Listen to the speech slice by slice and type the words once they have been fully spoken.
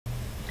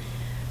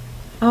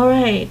All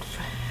right,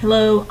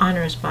 hello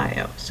Honors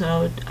Bio.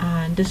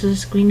 This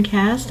is a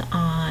screencast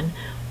on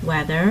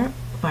whether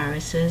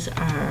viruses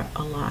are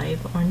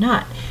alive or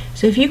not.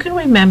 So if you can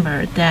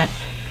remember that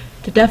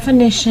the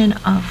definition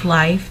of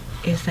life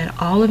is that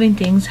all living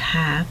things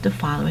have the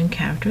following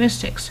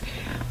characteristics.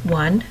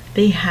 One,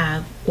 they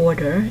have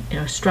order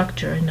or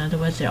structure. In other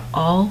words, they're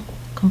all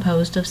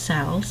composed of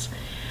cells.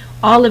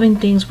 All living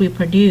things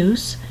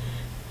reproduce.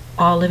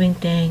 All living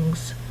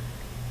things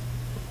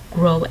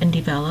grow and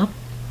develop.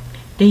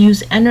 They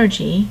use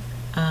energy.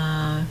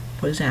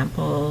 For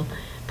example,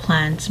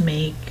 plants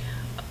make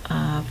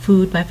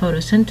food by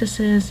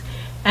photosynthesis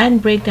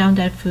and break down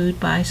that food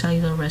by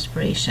cellular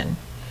respiration.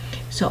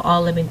 So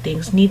all living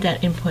things need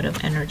that input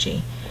of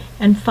energy.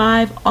 And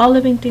 5, all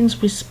living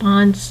things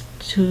respond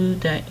to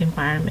the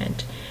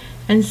environment.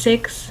 And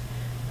 6,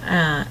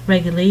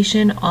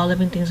 regulation. All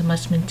living things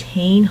must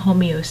maintain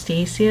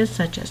homeostasis,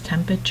 such as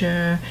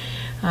temperature,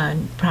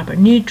 proper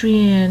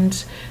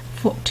nutrients,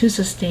 to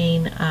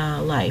sustain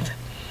life.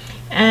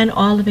 And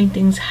all living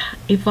things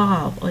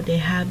evolve, or they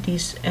have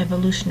these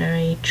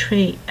evolutionary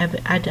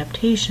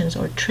adaptations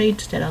or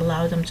traits that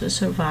allow them to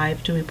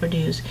survive, to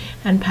reproduce,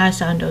 and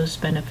pass on those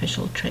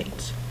beneficial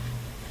traits.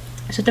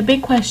 So the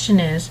big question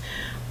is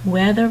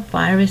whether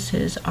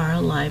viruses are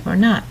alive or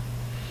not.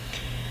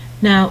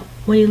 Now,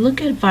 when you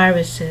look at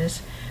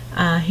viruses,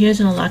 here's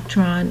an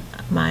electron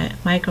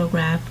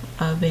micrograph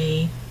of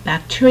a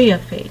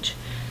bacteriophage.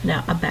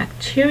 Now, a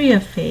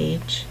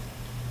bacteriophage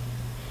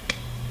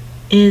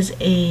is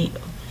a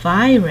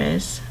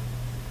virus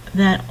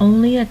that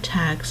only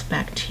attacks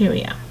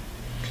bacteria.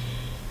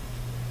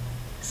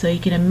 So you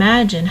can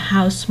imagine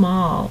how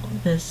small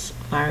this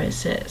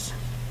virus is.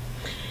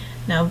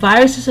 Now,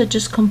 viruses are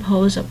just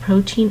composed of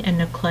protein and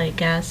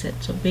nucleic acid.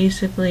 So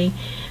basically,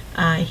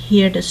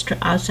 here the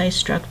outside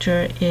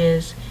structure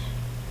is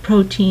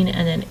protein,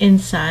 and then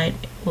inside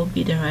will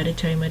be the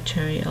hereditary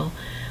material,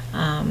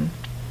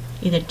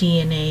 either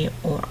DNA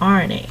or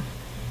RNA.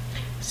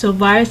 So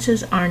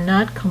viruses are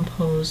not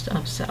composed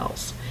of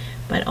cells,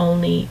 but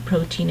only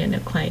protein and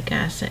nucleic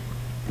acid.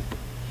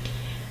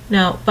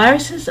 Now,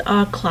 viruses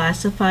are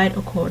classified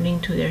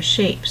according to their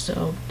shape.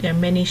 So there are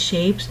many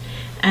shapes,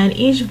 and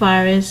each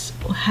virus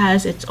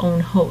has its own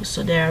host.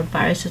 So there are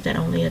viruses that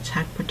only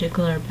attack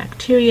particular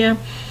bacteria.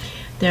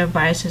 There are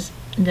viruses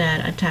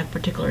that attack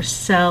particular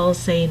cells,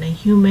 say in a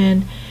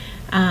human.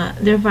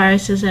 There are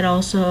viruses that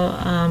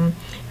also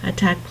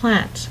attack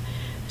plants.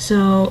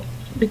 So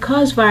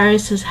because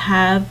viruses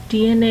have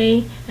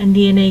DNA, and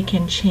DNA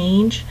can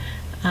change,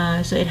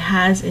 so it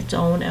has its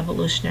own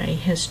evolutionary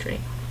history.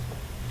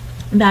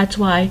 That's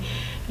why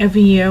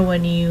every year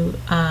when you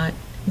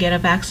get a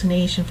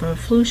vaccination for a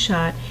flu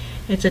shot,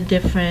 it's a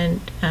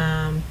different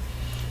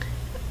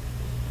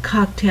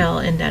cocktail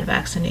in that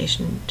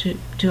vaccination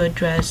to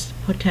address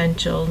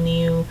potential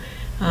new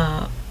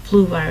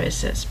flu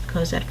viruses,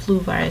 because that flu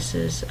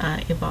viruses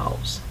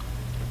evolves.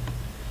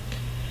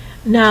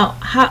 Now,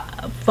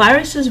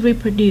 viruses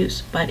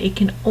reproduce, but it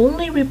can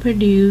only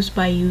reproduce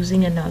by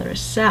using another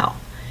cell.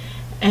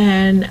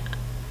 And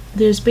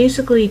there's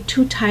basically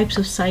 2 types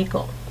of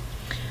cycle.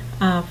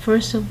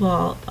 First of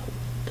all,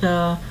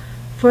 the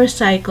first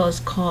cycle is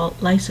called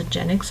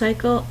lysogenic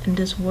cycle, and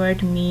this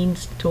word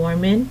means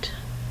dormant.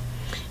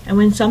 And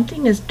when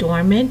something is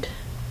dormant,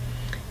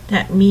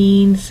 that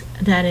means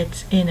that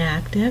it's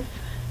inactive,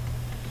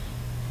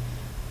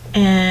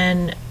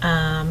 and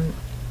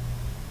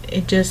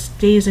it just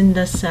stays in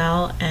the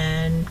cell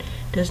and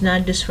does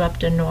not disrupt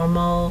the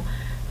normal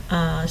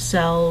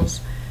cell's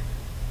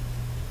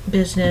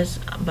business,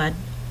 but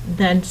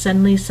then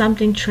suddenly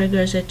something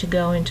triggers it to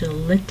go into the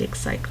lytic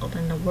cycle.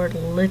 And the word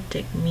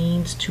lytic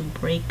means to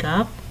break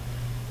up.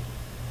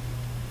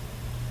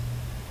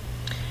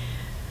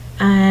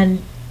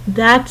 And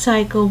that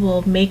cycle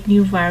will make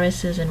new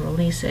viruses and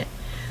release it.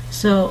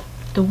 So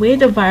the way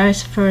the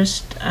virus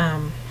first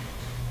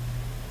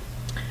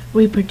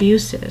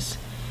reproduces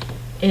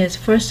is,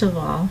 first of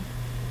all,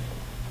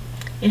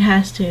 it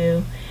has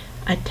to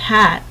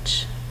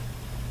attach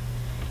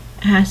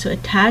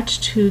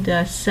to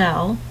the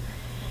cell,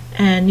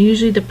 and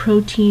usually the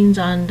proteins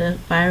on the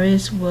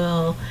virus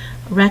will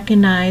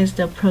recognize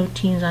the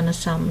proteins on the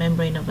cell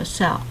membrane of a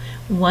cell.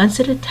 Once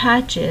it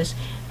attaches,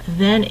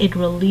 then it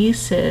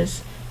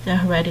releases the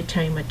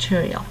hereditary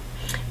material.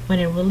 When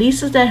it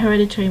releases that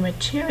hereditary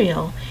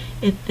material,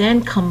 it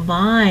then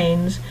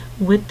combines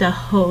with the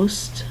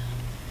host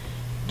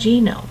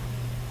genome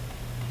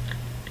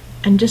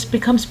and just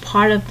becomes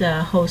part of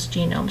the host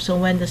genome. So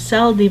when the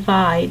cell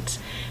divides,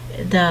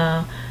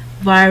 the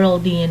viral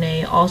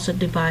DNA also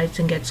divides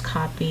and gets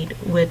copied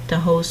with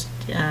the host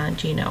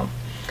genome.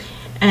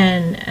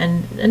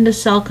 And the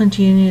cell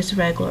continues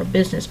regular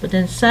business, but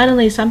then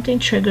suddenly something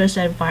triggers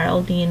that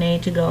viral DNA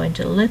to go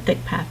into the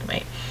lytic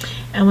pathway.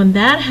 And when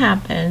that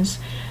happens,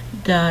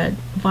 the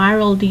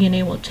viral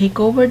DNA will take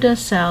over the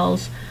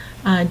cell's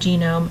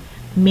genome,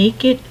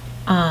 make it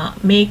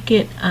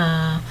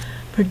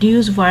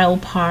produce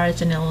viral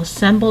parts, and it'll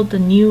assemble the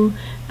new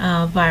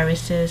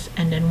viruses.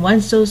 And then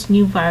once those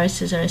new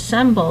viruses are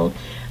assembled,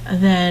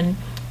 then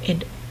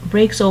it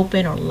breaks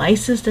open or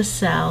lyses the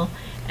cell,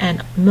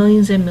 and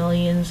millions and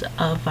millions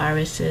of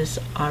viruses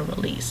are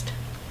released.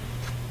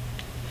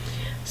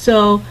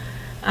 So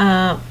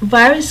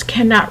virus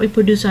cannot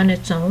reproduce on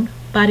its own,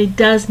 but it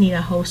does need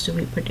a host to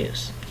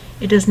reproduce.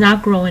 It does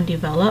not grow and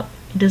develop.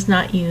 It does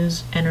not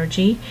use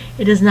energy.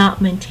 It does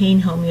not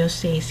maintain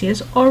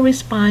homeostasis or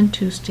respond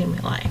to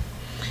stimuli.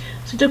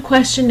 So the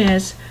question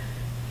is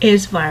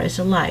virus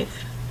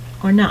alive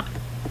or not?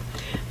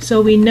 So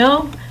we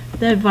know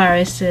that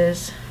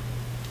viruses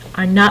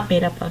are not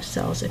made up of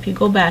cells. If you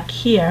go back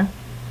here,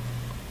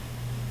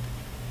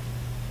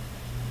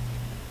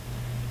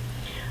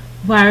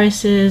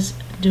 viruses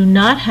do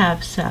not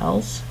have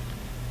cells,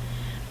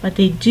 but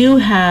they do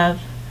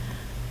have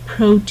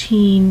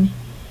protein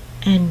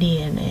and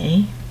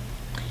DNA.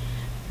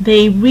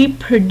 They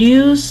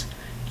reproduce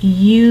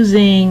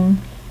using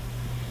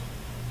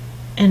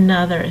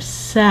another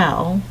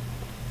cell.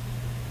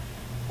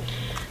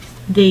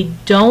 They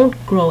don't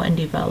grow and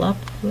develop.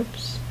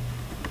 Whoops.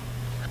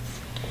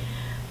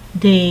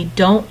 They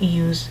don't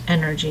use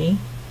energy.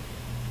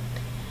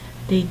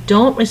 They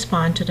don't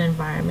respond to the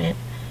environment,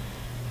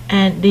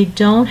 and they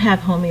don't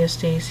have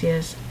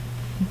homeostasis,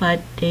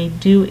 but they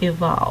do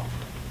evolve.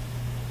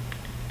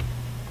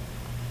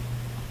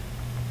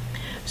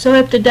 So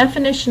if the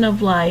definition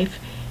of life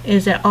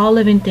is that all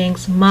living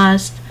things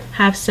must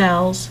have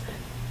cells,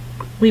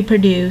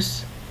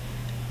 reproduce,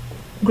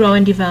 grow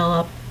and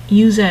develop,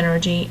 use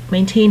energy,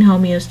 maintain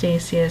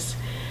homeostasis,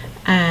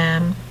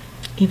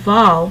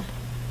 evolve,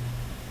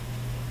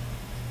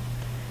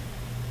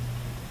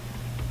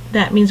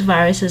 that means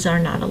viruses are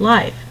not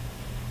alive,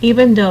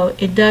 even though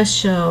it does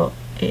share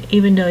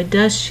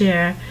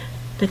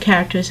the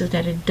characteristics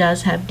that it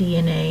does have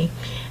DNA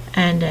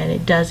and that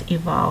it does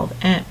evolve,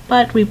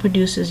 but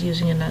reproduces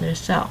using another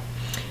cell.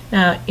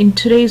 Now, in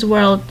today's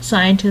world,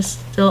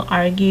 scientists still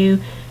argue,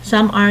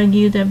 some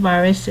argue that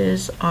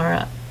viruses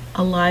are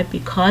alive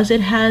because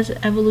it has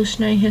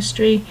evolutionary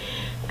history,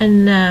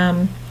 and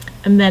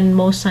then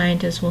most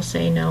scientists will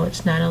say no,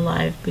 it's not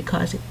alive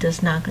because it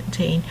does not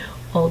contain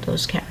all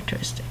those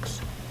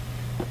characteristics.